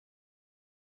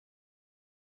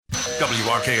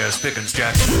WRKS Pickens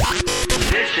Jackson.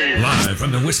 Live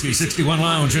from the Whiskey 61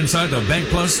 Lounge inside the Bank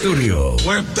Plus studio.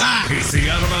 We're back. It's the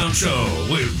Out of Bounds Show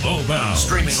with Bo Bounds.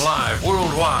 Streaming live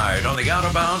worldwide on the Out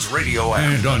of Bounds radio app.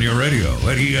 And on your radio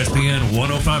at ESPN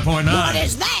 105.9. What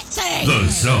is that thing? The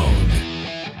Zone.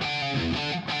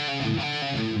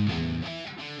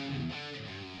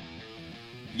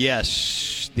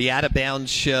 Yes, the Out of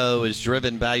Bounds Show is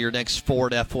driven by your next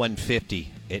Ford F-150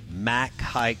 at Mack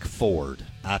Hike Ford,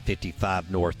 I-55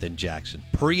 North in Jackson.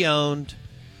 Pre-owned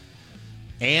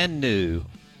and new,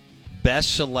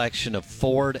 best selection of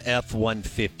Ford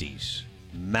F-150s.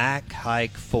 Mack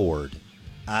Hike Ford,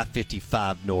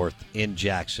 I-55 North in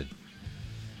Jackson.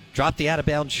 Drop the Out of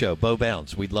Bounds Show, Bo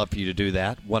Bounds. We'd love for you to do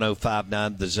that.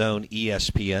 105.9 The Zone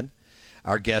ESPN.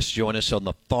 Our guests join us on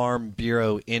the Farm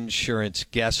Bureau Insurance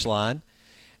guest line.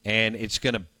 And it's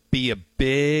going to be a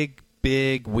big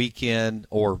weekend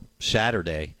or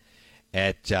Saturday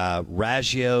at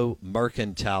Raggio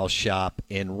Mercantile Shop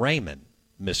in Raymond,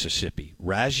 Mississippi.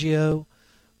 Raggio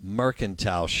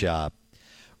Mercantile Shop,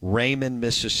 Raymond,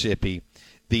 Mississippi.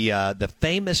 The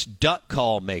famous duck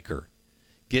call maker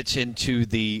gets into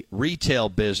the retail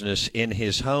business in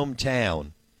his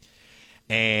hometown.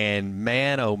 And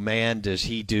man, oh man, does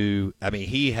he do. I mean,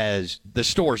 the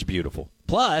store's beautiful.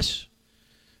 Plus,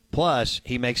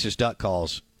 he makes his duck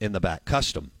calls in the back,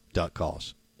 custom duck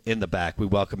calls in the back. We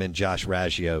welcome in Josh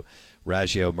Raggio,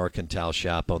 Raggio Mercantile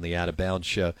Shop on the Out of Bounds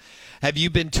Show. Have you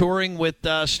been touring with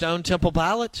Stone Temple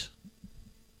Pilots?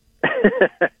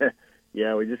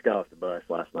 Yeah, we just got off the bus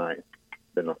last night.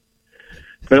 It's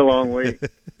been a long week.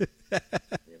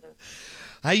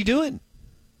 How you doing?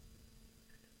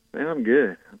 Man, I'm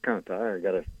good. I'm kind of tired.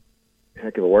 Got a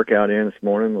heck of a workout in this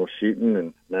morning, a little shooting,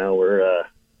 and now we're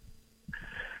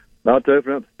about to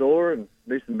open up the store and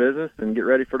do some business and get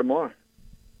ready for tomorrow.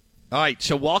 All right,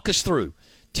 so walk us through.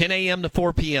 10 a.m. to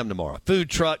 4 p.m. tomorrow. Food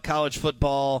truck, college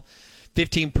football,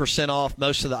 15% off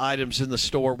most of the items in the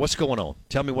store. What's going on?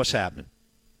 Tell me what's happening.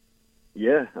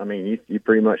 Yeah, I mean, you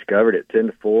pretty much covered it, 10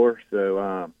 to 4.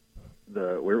 So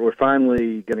we're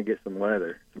finally going to get some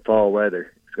weather, some fall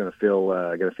weather. It's going to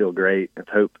feel great. I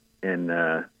hope and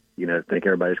think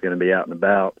everybody's going to be out and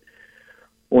about.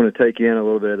 Want to take in a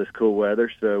little bit of this cool weather,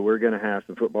 so we're going to have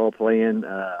some football playing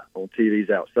on TVs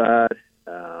outside.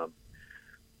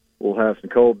 We'll have some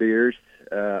cold beers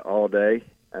all day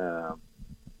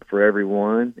for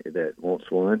everyone that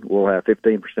wants one. We'll have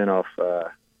 15% off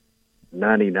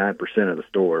 99% of the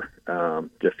store.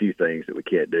 Just a few things that we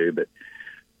can't do, but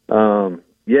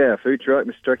food truck.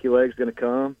 Mr. Turkey Leg's going to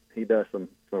come. He does some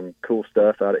cool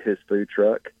stuff out at his food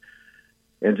truck.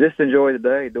 And just enjoy the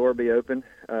day. Door will be open.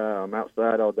 I'm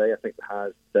outside all day. I think the high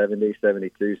is 70,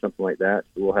 72, something like that.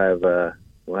 So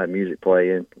we'll have music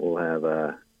playing. We'll have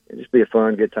it'll just be a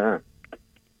fun, good time.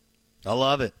 I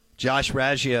love it. Josh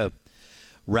Raggio,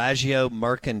 Raggio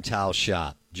Mercantile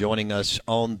Shop, joining us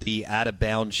on the Out of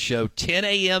Bounds Show, 10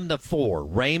 a.m. to 4,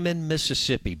 Raymond,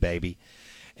 Mississippi, baby.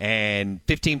 And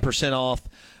 15% off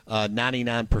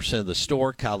 99% of the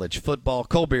store, college football,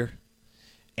 cold beer,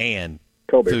 and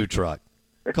food truck.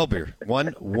 Cold beer.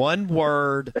 One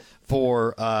word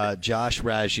for Josh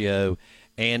Raggio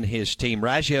and his team.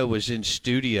 Raggio was in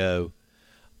studio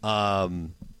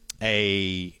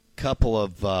a couple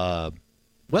of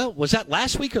was that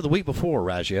last week or the week before,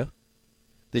 Raggio,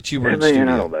 that you were in studio? I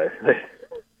don't know.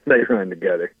 They run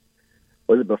together.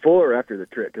 Was it before or after the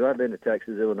trip? Because I've been to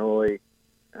Texas, Illinois.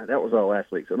 That was all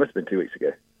last week, so it must have been 2 weeks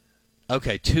ago.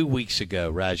 Okay, 2 weeks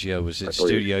ago, Raggio was in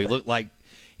studio. He looked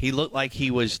like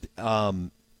he was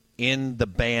in the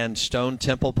band Stone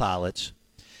Temple Pilots,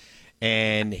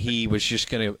 and he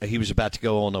was about to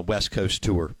go on a West Coast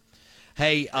tour.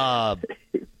 Hey, all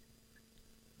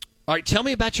right, tell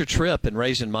me about your trip and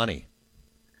raising money.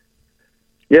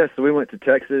 Yeah, so we went to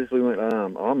Texas. We went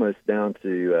almost down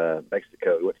to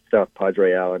Mexico. We went to South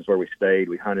Padre Islands where we stayed.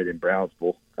 We hunted in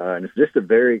Brownsville. And it's just a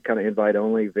very kind of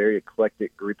invite-only, very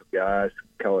eclectic group of guys.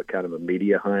 We call it kind of a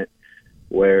media hunt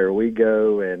where we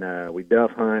go and we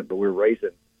dove hunt, but we're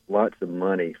raising lots of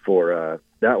money for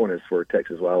that one is for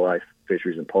Texas Wildlife,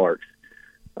 Fisheries, and Parks.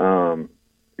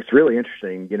 It's really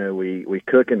interesting. You know, we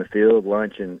cook in the field,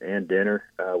 lunch and dinner.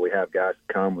 We have guys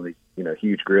come with these,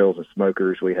 huge grills and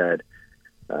smokers. We had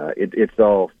it's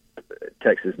all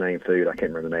Texas name food. I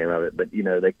can't remember the name of it, but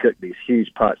they cook these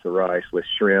huge pots of rice with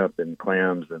shrimp and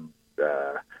clams and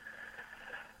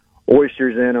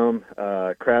oysters in them,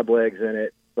 crab legs in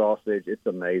it, sausage. It's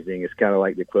amazing. It's kind of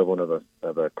like the equivalent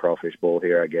of a crawfish bowl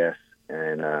here, I guess.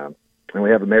 And we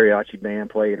have a mariachi band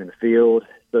playing in the field.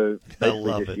 So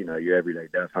basically, just your everyday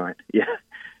dove hunt. Yeah,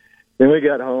 Then we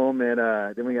got home and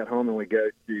we went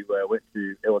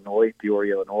to Illinois,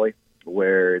 Peoria, Illinois,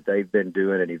 where they've been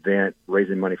doing an event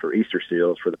raising money for Easter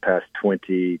seals for the past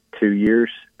 22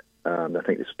 years. I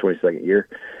think this is the 22nd year.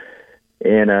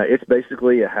 And it's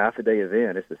basically a half-a-day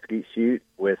event. It's a skeet shoot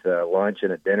with lunch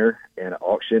and a dinner and an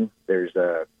auction. There's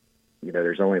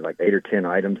only like 8 or 10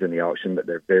 items in the auction, but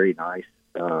they're very nice.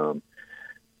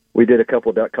 We did a couple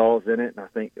of duck calls in it, and I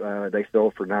think they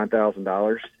sold for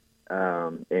 $9,000.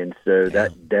 And so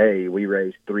that day we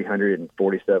raised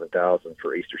 $347,000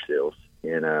 for Easter seals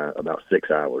in about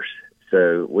 6 hours.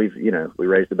 So we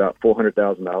raised about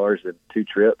 $400,000 in 2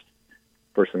 trips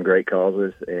for some great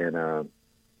causes, and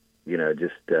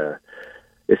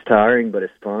it's tiring, but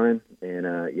it's fun, and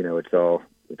it's all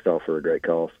for a great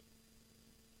cause.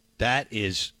 That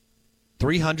is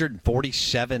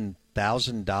 $347,000,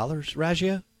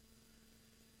 Raggio?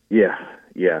 Yeah,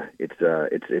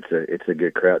 it's a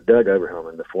good crowd. Doug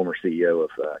Oberhelman, the former CEO of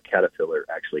Caterpillar,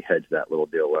 actually heads that little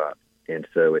deal up, and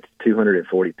so it's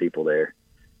 240 people there,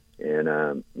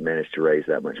 and managed to raise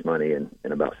that much money in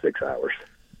about 6 hours.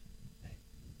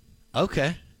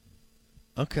 Okay.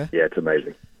 Yeah, it's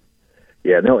amazing.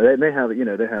 Yeah, no, they have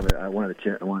one of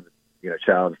the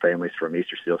child families from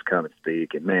Easter Seals come and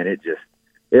speak, and man,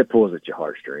 it pulls at your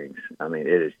heartstrings. I mean,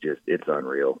 it's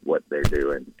unreal what they're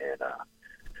doing, and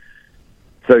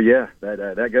so yeah,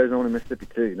 that goes on in Mississippi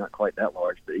too. Not quite that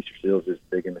large, but Easter Seals is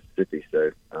big in Mississippi,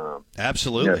 so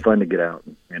absolutely fun to get out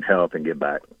and help and give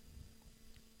back.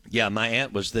 Yeah, my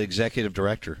aunt was the executive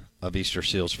director of Easter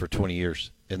Seals for 20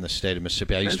 years in the state of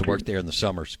Mississippi. I used to work there in the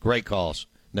summers. Great calls,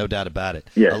 no doubt about it.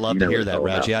 Yeah, I love to hear that,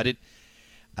 Raggio.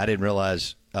 I didn't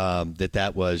realize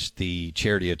that was the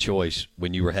charity of choice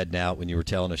when you were heading out, when you were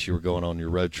telling us you were going on your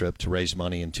road trip to raise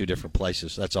money in 2 different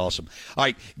places. That's awesome. All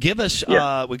right, give us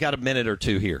we got a minute or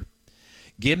two here.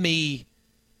 Give me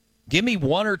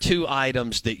 1 or 2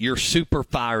 items that you're super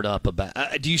fired up about.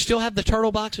 Do you still have the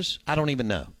turtle boxes? I don't even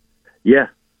know. Yeah,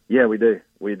 we do.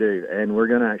 And we're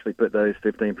going to actually put those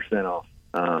 15% off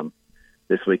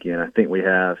this weekend. I think we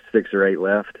have 6 or 8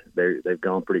 left. They've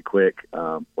gone pretty quick.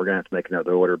 We're going to have to make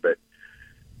another order, but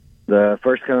the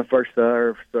first come, first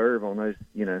serve on those,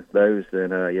 then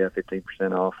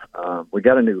 15% off. We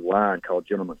got a new line called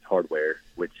Gentleman's Hardware,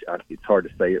 which it's hard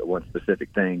to say one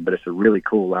specific thing, but it's a really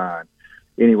cool line.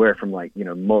 Anywhere from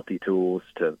multi-tools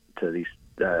to these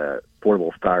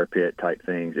portable fire pit type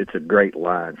things. It's a great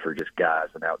line for just guys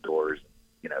and outdoors,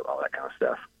 all that kind of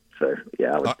stuff. So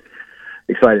yeah, I was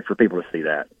excited for people to see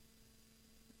that.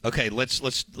 Okay,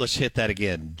 let's hit that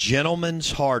again.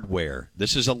 Gentleman's Hardware.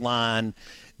 This is a line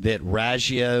that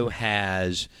Raggio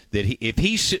has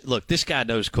that look, this guy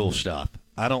knows cool stuff.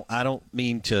 I don't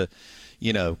mean to,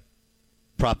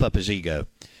 prop up his ego,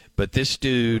 but this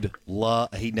dude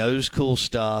he knows cool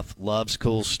stuff, loves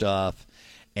cool stuff.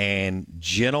 And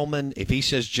if he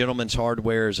says Gentleman's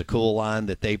Hardware is a cool line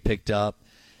that they picked up,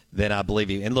 then I believe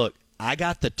you. And look, I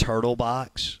got the turtle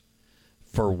box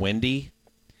for Wendy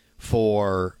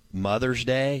for Mother's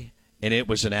Day, and it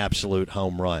was an absolute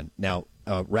home run. Now,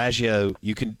 Raggio,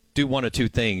 you can do 1 of 2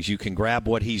 things. You can grab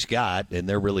what he's got, and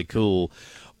they're really cool,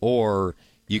 or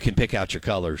you can pick out your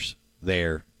colors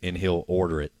there, and he'll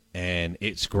order it. And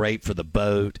it's great for the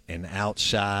boat and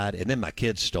outside. And then my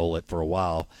kids stole it for a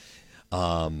while.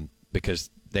 Because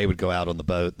they would go out on the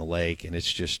boat and the lake, and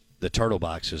it's just the turtle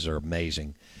boxes are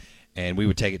amazing, and we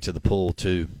would take it to the pool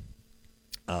too.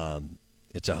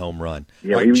 It's a home run.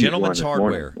 Yeah, right, Gentleman's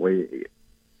Hardware.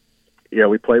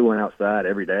 We play one outside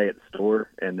every day at the store,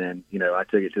 and then I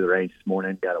took it to the range this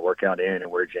morning, got a workout in, and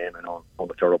we're jamming on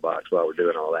the turtle box while we're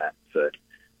doing all that. So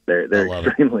they're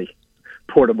extremely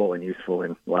portable and useful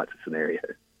in lots of scenarios.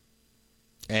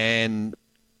 And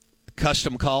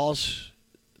custom calls.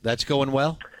 That's going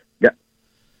well? Yeah,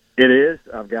 it is.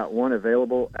 I've got one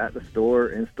available at the store,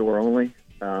 in-store only,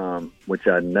 which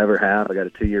I never have. I got a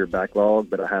 2-year backlog,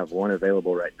 but I have one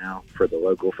available right now for the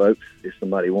local folks. If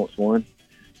somebody wants one,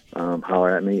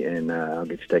 holler at me, and I'll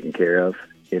get you taken care of.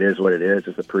 It is what it is.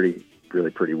 It's a really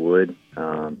pretty wood.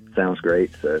 Sounds great,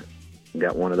 so I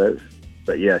got one of those.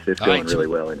 But, yes, it's going really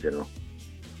well in general.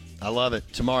 I love it.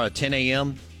 Tomorrow, 10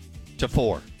 a.m. to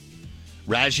 4.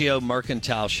 Raggio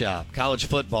Mercantile Shop. College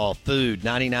football, food,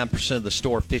 99% of the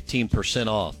store, 15%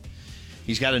 off.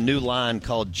 He's got a new line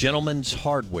called Gentleman's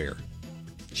Hardware.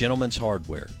 Gentleman's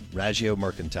Hardware. Raggio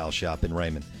Mercantile Shop in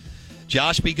Raymond.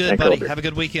 Josh, be good, buddy. Have a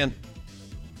good weekend.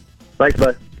 Thanks,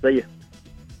 bud. See you.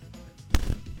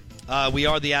 We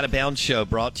are the Out of Bounds Show,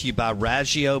 brought to you by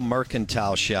Raggio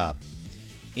Mercantile Shop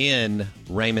in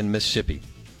Raymond, Mississippi.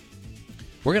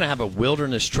 We're going to have a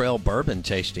Wilderness Trail bourbon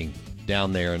tasting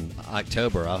down there in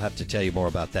October. I'll have to tell you more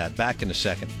about that. Back in a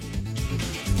second.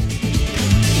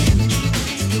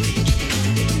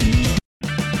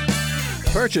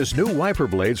 Purchase new wiper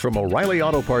blades from O'Reilly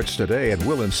Auto Parts today and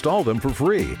we'll install them for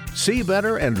free. See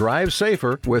better and drive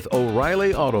safer with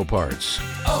O'Reilly Auto Parts.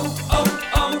 Oh,